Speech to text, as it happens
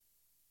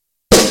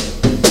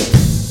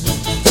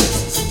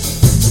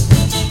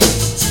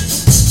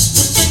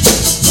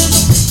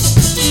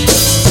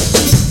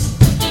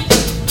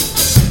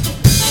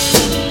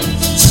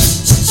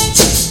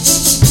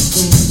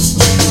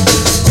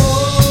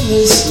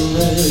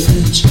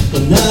ledge. The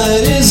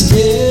night is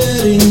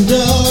getting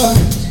dark.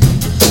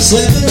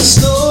 7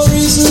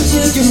 stories of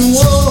brick and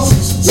wall,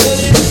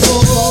 ready to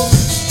fall.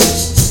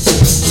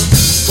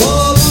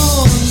 Fall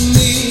on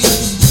me.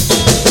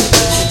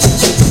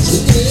 So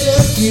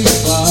if you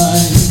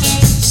find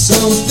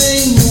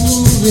something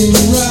moving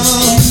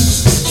round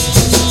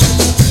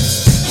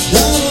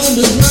down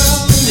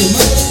underground, you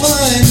might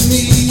find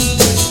me.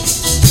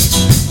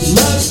 It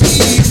might be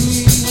me.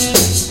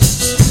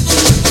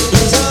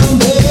 'Cause I'm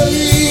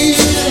buried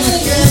and I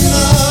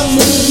cannot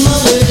move my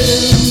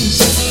limbs.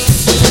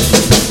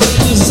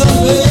 'Cause I'm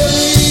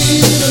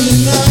buried and the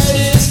night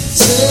is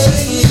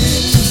setting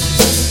in.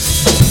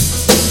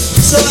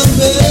 'Cause I'm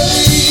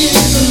buried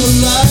and the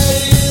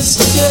light is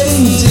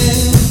getting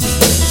dim.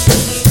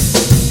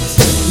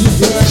 The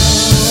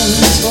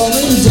ground's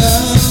falling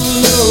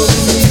down over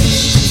me.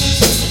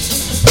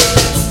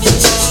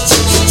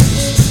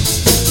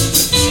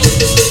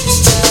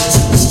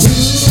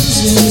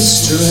 Losing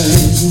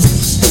strength,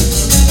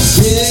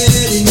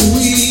 getting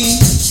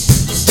weak.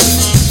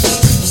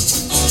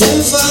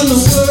 Can't find the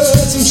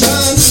words I'm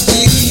trying to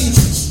speak.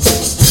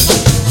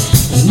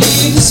 I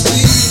need to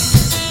speak.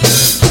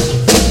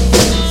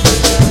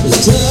 It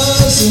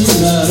doesn't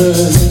matter.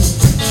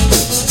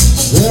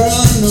 There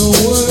are no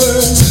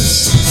words.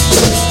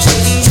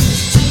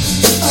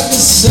 I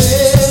can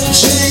say and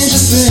change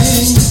a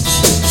thing.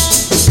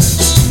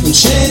 And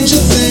change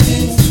a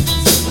thing.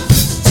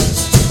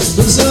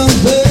 'Cause I'm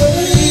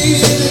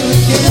buried and I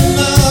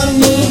cannot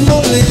move my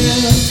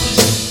limbs.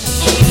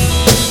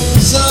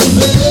 'Cause I'm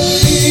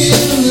buried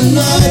and the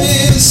night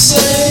is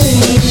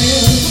setting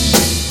in.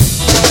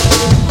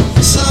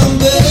 'Cause I'm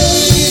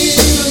buried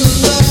and the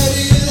light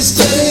is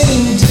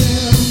getting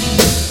dim.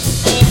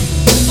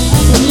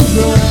 And the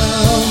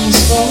ground's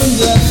falling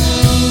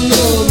down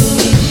over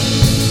me.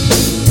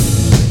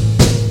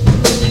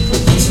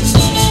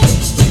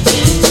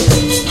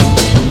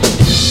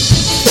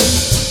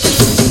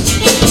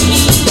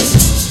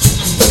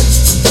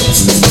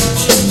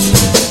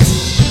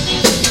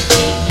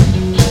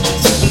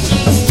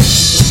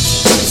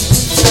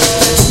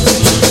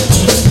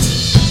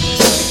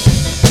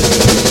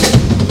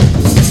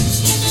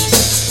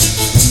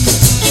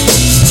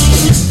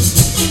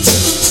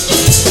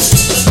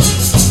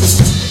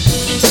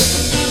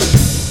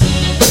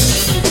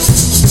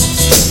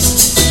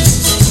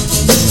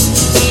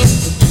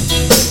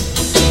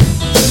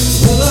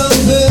 Well, I'm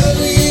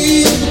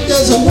buried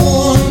because I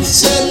want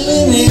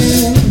settling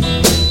in.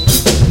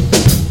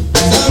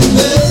 I'm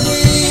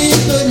buried,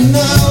 but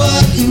now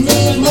I can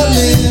move my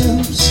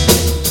limbs.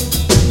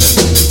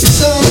 'Cause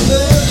I'm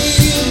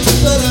buried,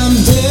 but I'm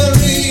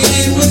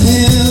buried with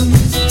him.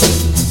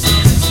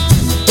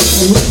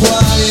 And with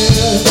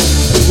quiet,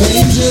 the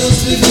rain just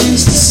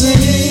begins to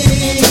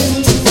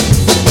sing.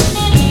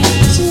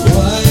 So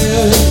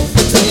quiet,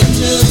 the rain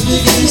just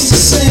begins to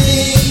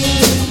sing.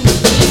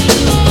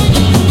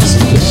 So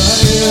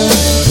quiet,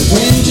 the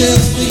rain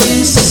just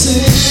begins to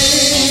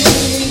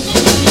sing.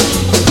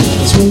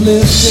 As we're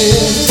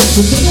lifted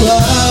with the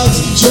clouds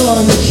to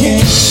join the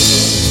king.